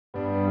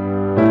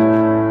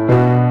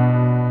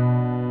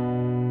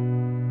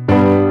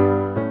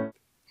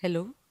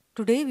Hello,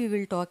 today we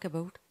will talk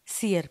about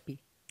CRP.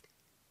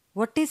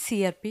 What is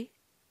CRP?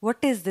 What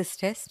is this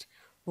test?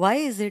 Why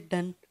is it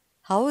done?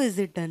 How is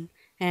it done?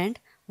 And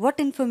what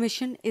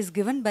information is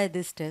given by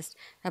this test?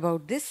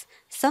 About this,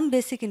 some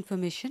basic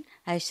information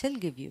I shall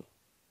give you.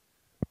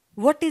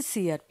 What is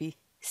CRP?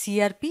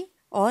 CRP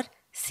or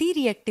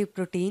C-reactive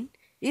protein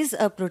is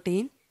a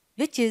protein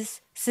which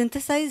is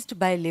synthesized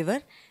by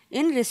liver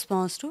in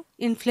response to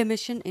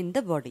inflammation in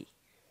the body.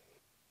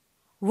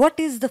 What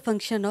is the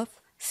function of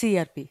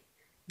CRP?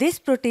 This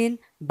protein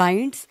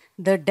binds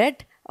the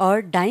dead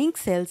or dying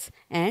cells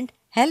and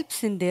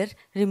helps in their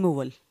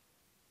removal.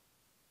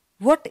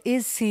 What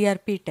is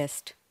CRP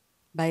test?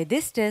 By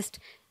this test,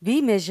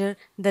 we measure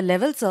the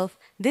levels of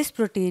this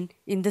protein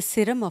in the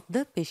serum of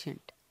the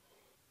patient.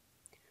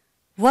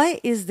 Why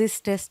is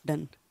this test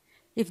done?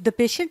 If the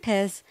patient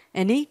has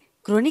any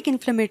chronic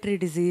inflammatory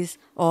disease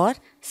or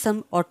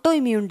some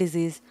autoimmune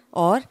disease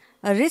or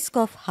a risk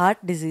of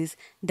heart disease,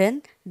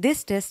 then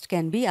this test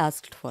can be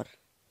asked for.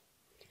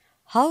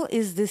 How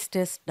is this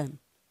test done?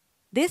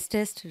 This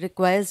test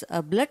requires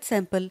a blood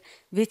sample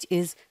which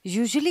is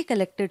usually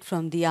collected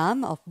from the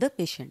arm of the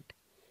patient.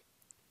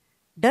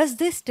 Does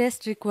this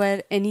test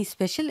require any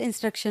special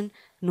instruction?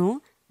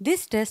 No,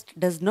 this test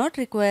does not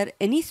require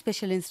any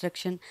special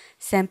instruction.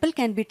 Sample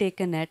can be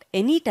taken at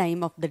any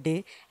time of the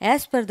day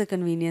as per the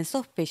convenience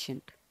of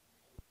patient.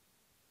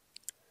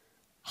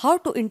 How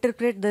to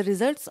interpret the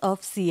results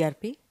of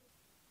CRP?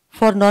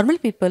 For normal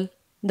people,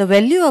 the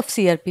value of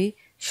CRP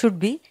should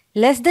be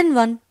less than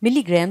 1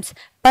 milligrams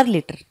per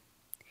liter.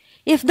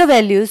 If the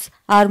values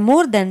are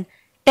more than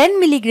 10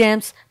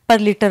 milligrams per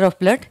liter of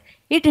blood,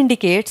 it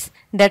indicates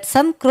that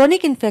some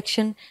chronic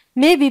infection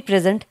may be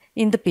present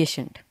in the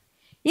patient.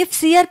 If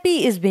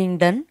CRP is being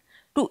done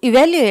to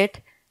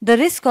evaluate the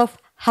risk of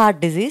heart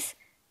disease,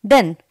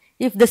 then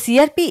if the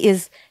CRP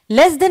is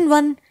less than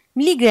 1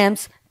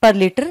 milligrams per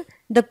liter,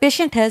 the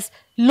patient has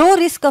low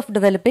risk of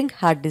developing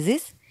heart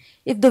disease.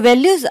 If the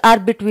values are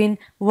between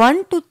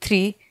 1 to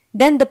 3,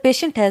 then the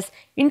patient has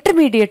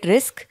intermediate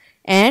risk,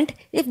 and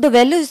if the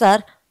values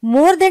are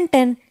more than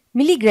 10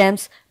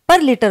 milligrams per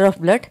liter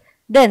of blood,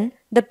 then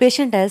the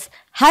patient has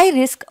high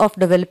risk of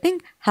developing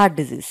heart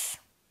disease.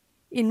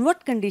 In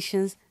what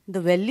conditions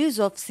the values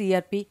of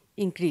CRP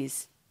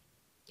increase?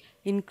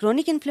 In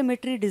chronic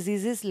inflammatory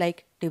diseases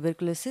like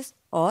tuberculosis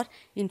or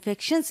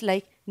infections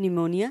like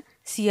pneumonia,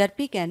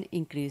 CRP can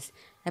increase.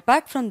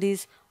 Apart from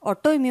these,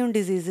 autoimmune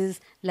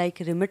diseases like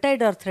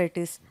rheumatoid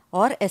arthritis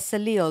or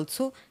SLE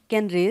also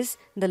can raise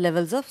the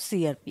levels of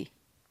CRP.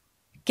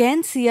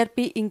 Can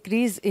CRP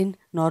increase in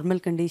normal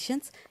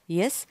conditions?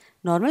 Yes,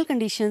 normal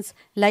conditions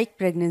like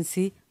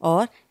pregnancy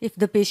or if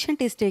the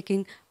patient is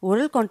taking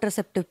oral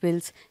contraceptive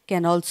pills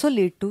can also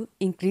lead to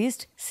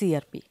increased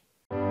CRP.